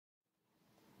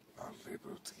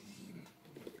libertine.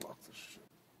 Lots of shit.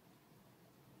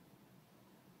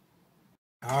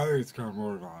 Hi, it's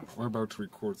MoriVond. We're about to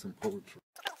record some poetry.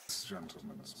 This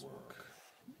gentleman's work.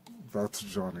 That's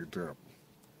Johnny Depp.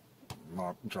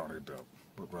 Not Johnny Depp,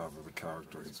 but rather the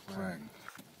character he's playing.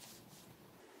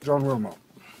 John Wilmot,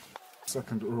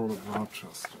 second Earl of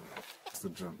Rochester. That's the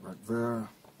gent right there.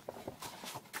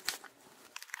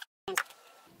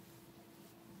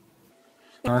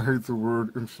 I hate the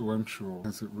word influential,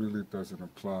 as it really doesn't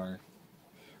apply.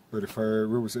 But if there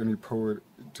was any poet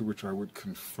to which I would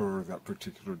confer that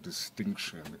particular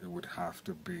distinction, it would have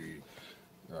to be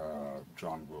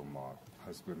John Wilmot.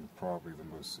 Has been probably the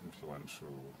most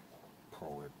influential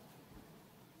poet.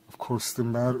 Of course, the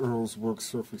Mad Earl's work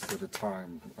surfaced at a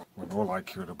time when all I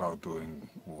cared about doing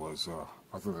was,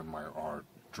 other than my art,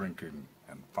 drinking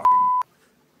and fucking.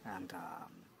 And,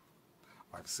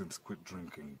 I've since quit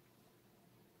drinking.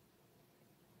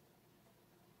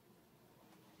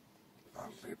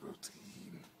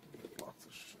 Libertine. Lots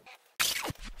of shit.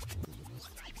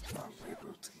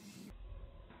 Libertine.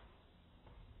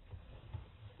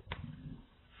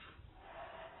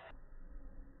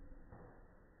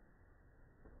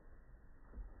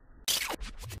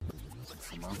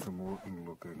 Samantha Morton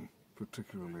looking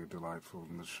particularly delightful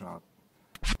in the shot.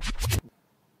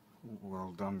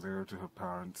 Well done there to her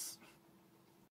parents.